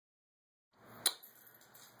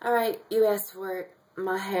Alright, you asked for it.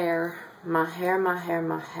 My hair.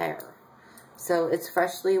 So it's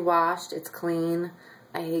freshly washed. It's clean.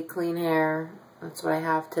 I hate clean hair. That's what I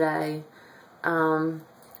have today.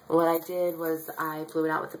 What I did was I blew it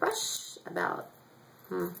out with a brush about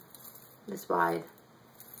this wide.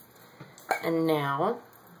 And now,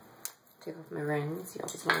 take off my rings. You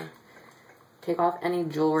always want to take off any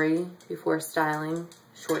jewelry before styling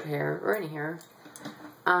short hair or any hair.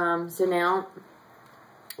 So now,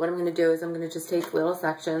 what I'm going to do is I'm going to just take little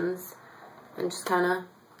sections and just kind of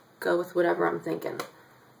go with whatever I'm thinking.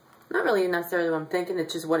 Not really necessarily what I'm thinking,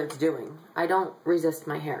 it's just what it's doing. I don't resist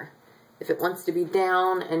my hair. If it wants to be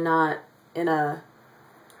down and not in a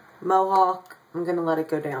mohawk, I'm going to let it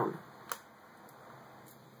go down.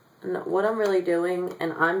 And what I'm really doing,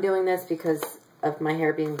 and I'm doing this because of my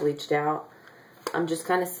hair being bleached out, I'm just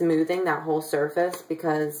kind of smoothing that whole surface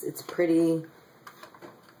because it's pretty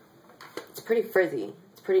frizzy.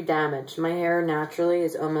 It's pretty damaged. My hair naturally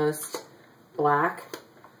is almost black,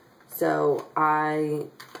 so I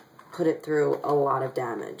put it through a lot of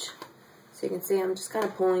damage. So you can see I'm just kind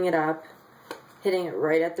of pulling it up, hitting it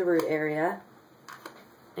right at the root area,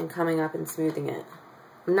 and coming up and smoothing it.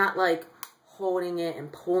 I'm not like holding it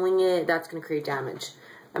and pulling it. That's going to create damage.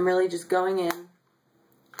 I'm really just going in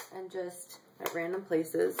and just at random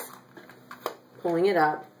places pulling it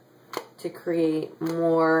up to create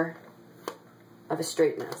more of a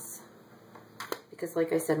straightness. Because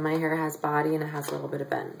like I said, my hair has body and it has a little bit of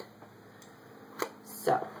bend.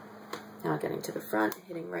 So, now getting to the front,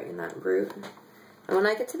 hitting right in that root. And when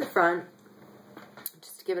I get to the front,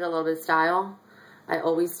 just to give it a little bit of style, I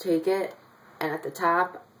always take it and at the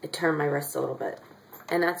top, I turn my wrist a little bit.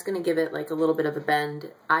 And that's going to give it like a little bit of a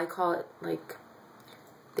bend. I call it like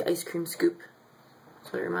the ice cream scoop.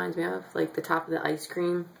 That's what it reminds me of. Like the top of the ice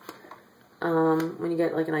cream. When you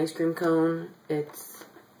get like an ice cream cone, it's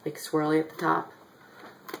like swirly at the top.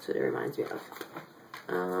 That's what it reminds me of.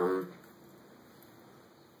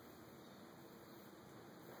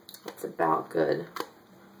 That's about good.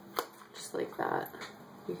 Just like that.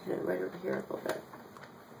 You hit it right over here a little bit.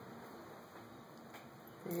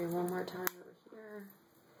 Maybe one more time over here.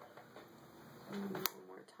 And one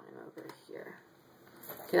more time over here.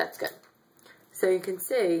 Okay, that's good. So you can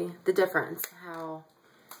see the difference, how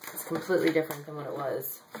it's completely different than what it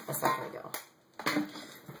was a second ago.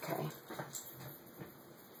 Okay.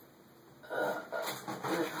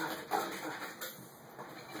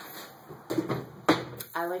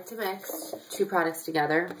 I like to mix two products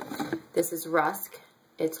together. This is Rusk.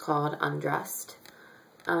 It's called Undressed.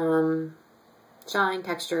 Shine,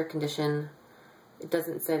 texture, condition. It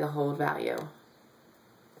doesn't say the hold value.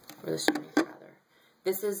 Or the strength, rather.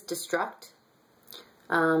 This is Destruct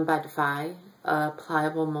by Defy, a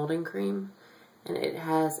pliable molding cream. And it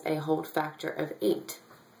has a hold factor of 8.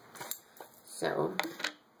 So,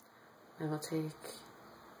 I will take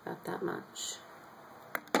about that much.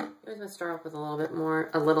 You always want to start off with a little bit more,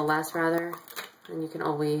 a little less rather, and you can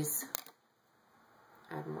always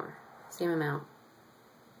add more. Same amount.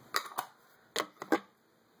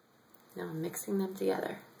 Now I'm mixing them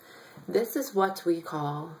together. This is what we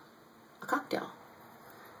call a cocktail.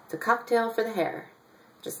 It's a cocktail for the hair.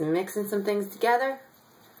 Just mixing some things together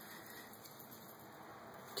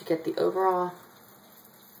to get the overall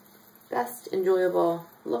best enjoyable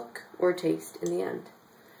look or taste in the end.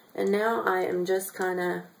 And now I am just kind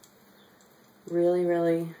of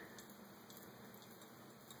really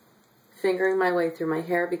fingering my way through my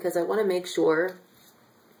hair because I want to make sure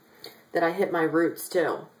that I hit my roots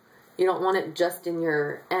too. You don't want it just in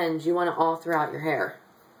your ends. You want it all throughout your hair.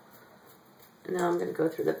 And now I'm going to go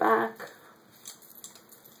through the back.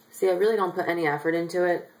 See, I really don't put any effort into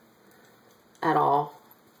it at all.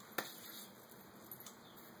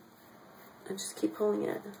 I just keep pulling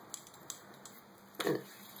it. And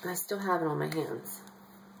I still have it on my hands.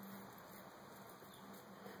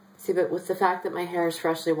 See, but with the fact that my hair is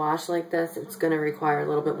freshly washed like this, it's going to require a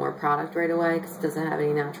little bit more product right away because it doesn't have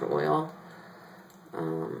any natural oil.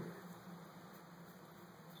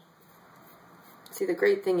 See, the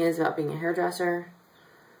great thing is about being a hairdresser,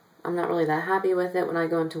 I'm not really that happy with it. When I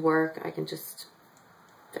go into work, I can just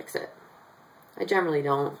fix it. I generally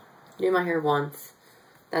don't. Do my hair once.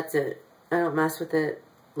 That's it. I don't mess with it,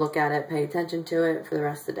 look at it, pay attention to it for the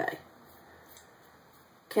rest of the day.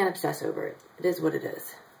 Can't obsess over it. It is what it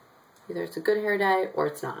is. Either it's a good hair day or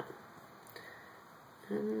it's not.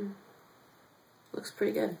 Looks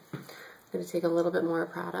pretty good. I'm going to take a little bit more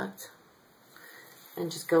product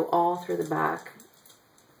and just go all through the back.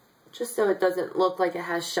 Just so it doesn't look like it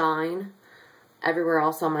has shine everywhere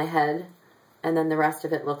else on my head. And then the rest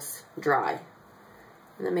of it looks dry.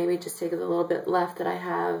 And then maybe just take a little bit left that I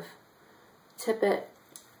have, tip it.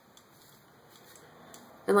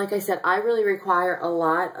 And like I said, I really require a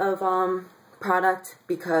lot of product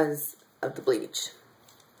because of the bleach.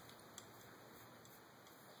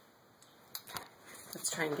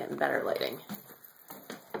 Let's try and get in better lighting.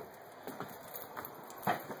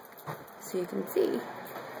 So you can see.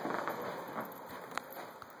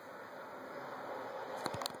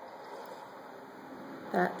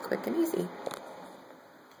 That quick and easy.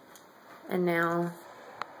 And now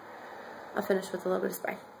I'll finish with a little bit of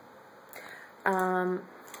spray.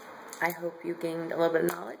 I hope you gained a little bit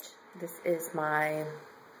of knowledge. This is my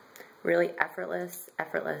really effortless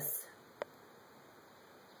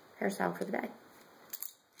hairstyle for the day.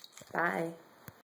 Bye.